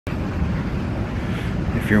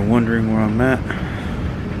you're wondering where I'm at,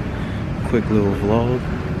 quick little vlog.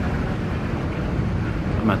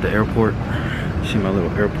 I'm at the airport. See my little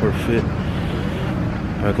airport fit.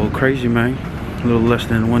 I go crazy, man. A little less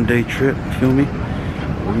than 1 day trip, feel me?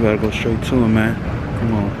 We gotta go straight to him, man.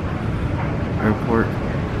 Come on. Airport.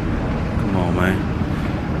 Come on,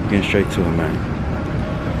 man. Getting straight to him, man.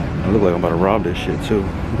 I look like I'm about to rob this shit too.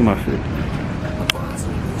 Look at my fit.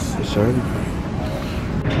 Yes, sir.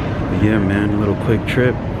 But yeah, man, a little quick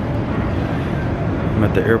trip. I'm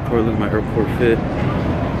at the airport. Look at my airport fit.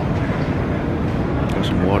 Got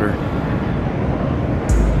some water.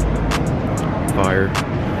 Fire.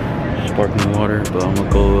 Sparkling water. But I'm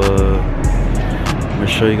gonna go, I'm gonna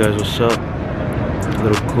show you guys what's up. A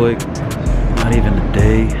little quick. Not even a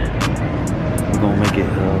day. We're gonna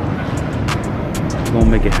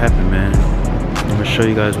make it, happen, man. I'm gonna show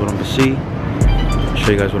you guys what I'm gonna see.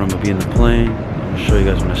 Show you guys what I'm gonna be in the plane. I'm gonna show you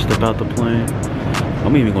guys when I step out the plane.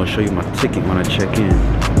 I'm even gonna show you my ticket when I check in.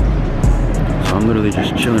 So I'm literally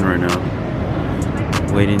just chilling right now,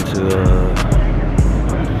 waiting to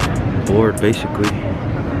board, basically.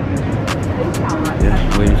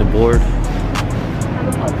 Yeah, waiting to board.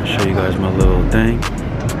 I'll show you guys my little thing.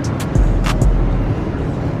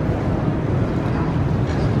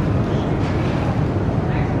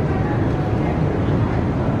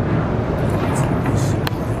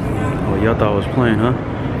 Y'all thought I was playing, huh?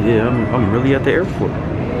 Yeah, I'm really at the airport.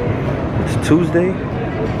 It's Tuesday.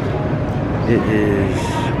 It is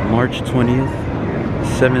March 20th,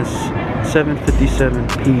 7:57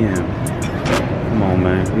 p.m. Come on,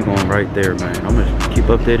 man. We going right there, man. I'm gonna keep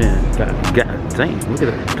updating. God dang, look at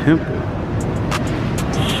that pimple.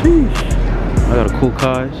 Sheesh. I got a cool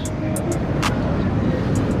Kais.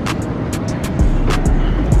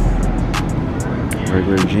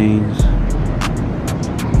 Regular jeans.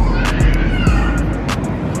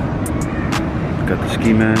 Got the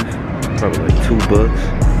ski mask, probably like $2.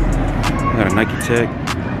 I got a Nike Tech.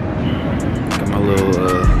 Got my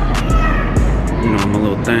little, my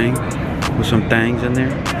little thing with some things in there.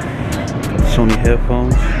 Got the Sony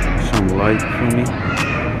headphones, some light for me.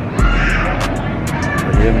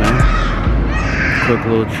 But yeah, man, quick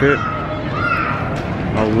little trip.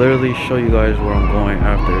 I'll literally show you guys where I'm going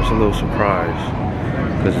after. It's a little surprise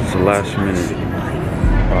because it's the last minute.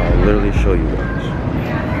 I'll literally show you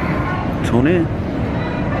guys. Tune in.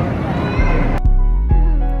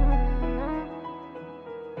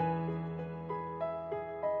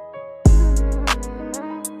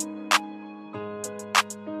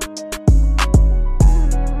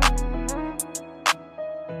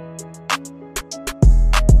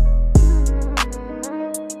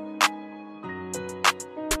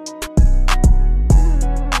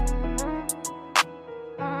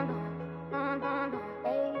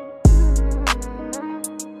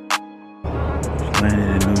 Landed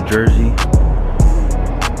in New Jersey.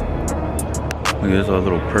 Look, there's our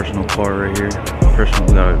little personal car right here. Personal,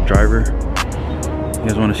 we got a driver. You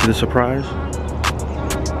guys want to see the surprise?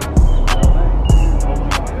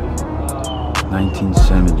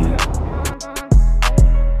 1970.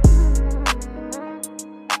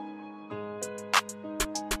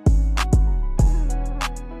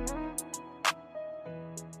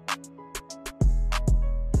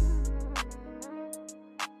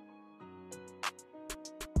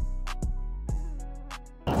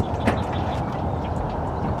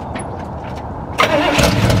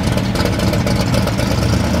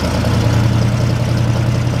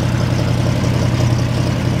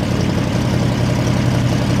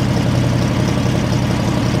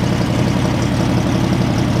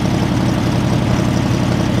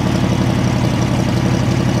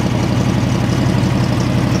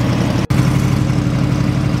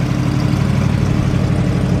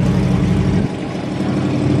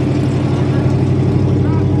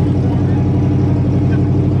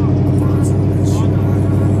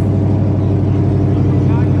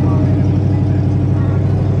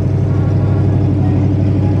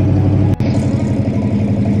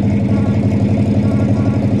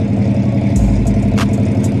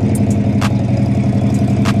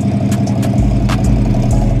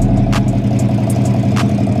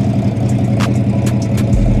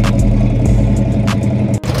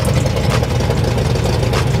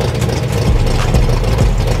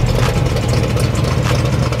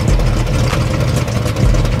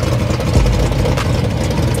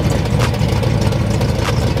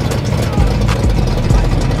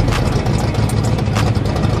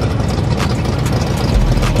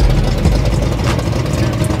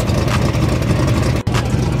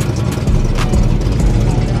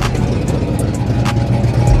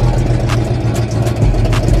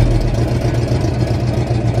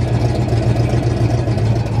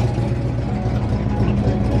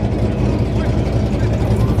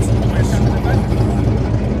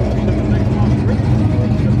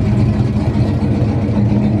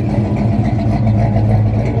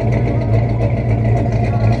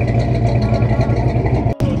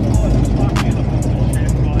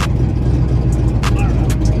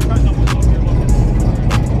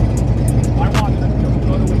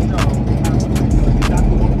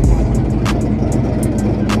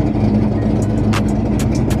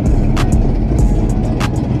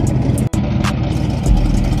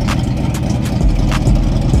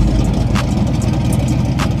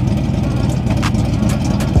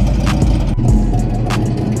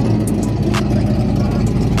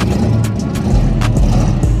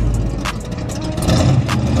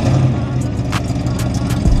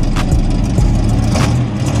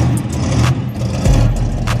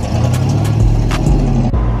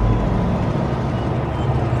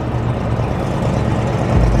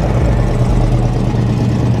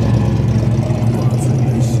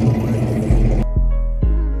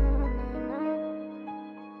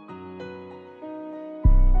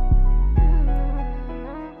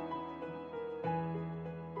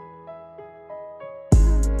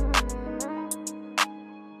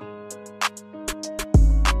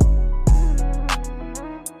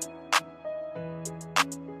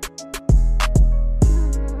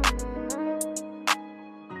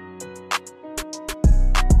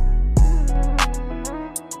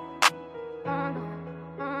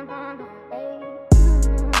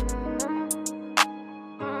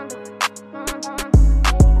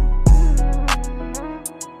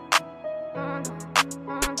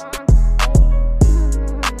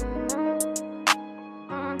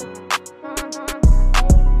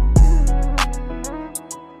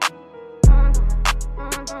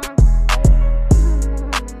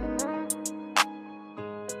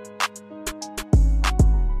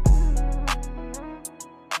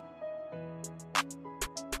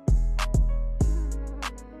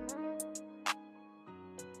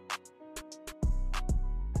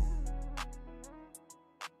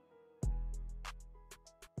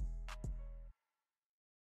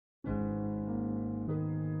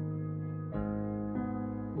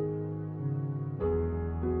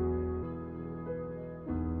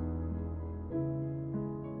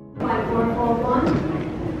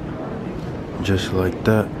 Just like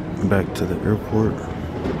that, back to the airport.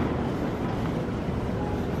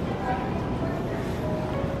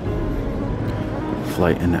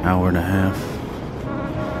 Flight in an hour and a half.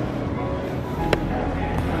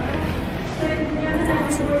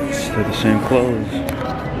 Still the same clothes.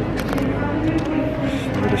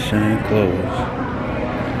 Still the same clothes.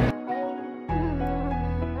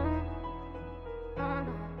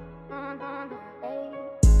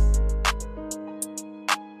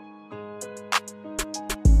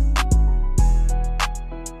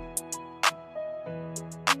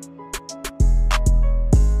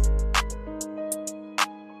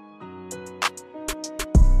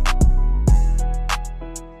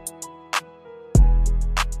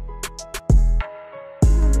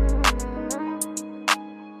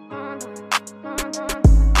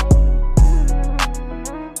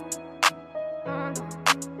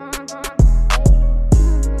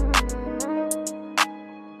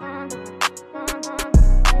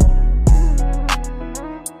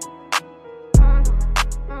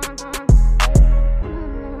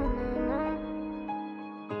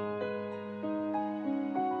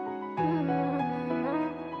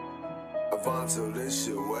 Until this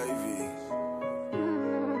shit wavy.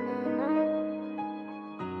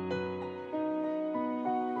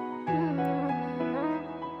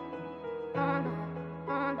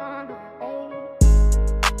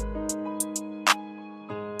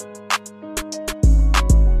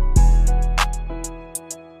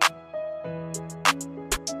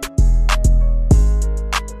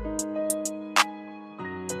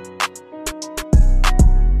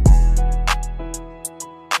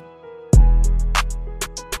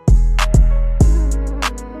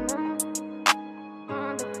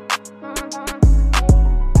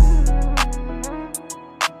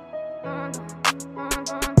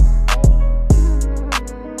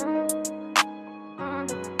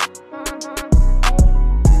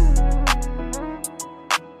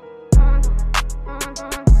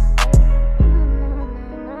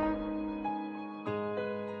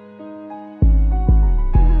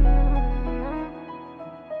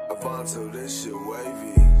 Until this shit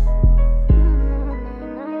wavy.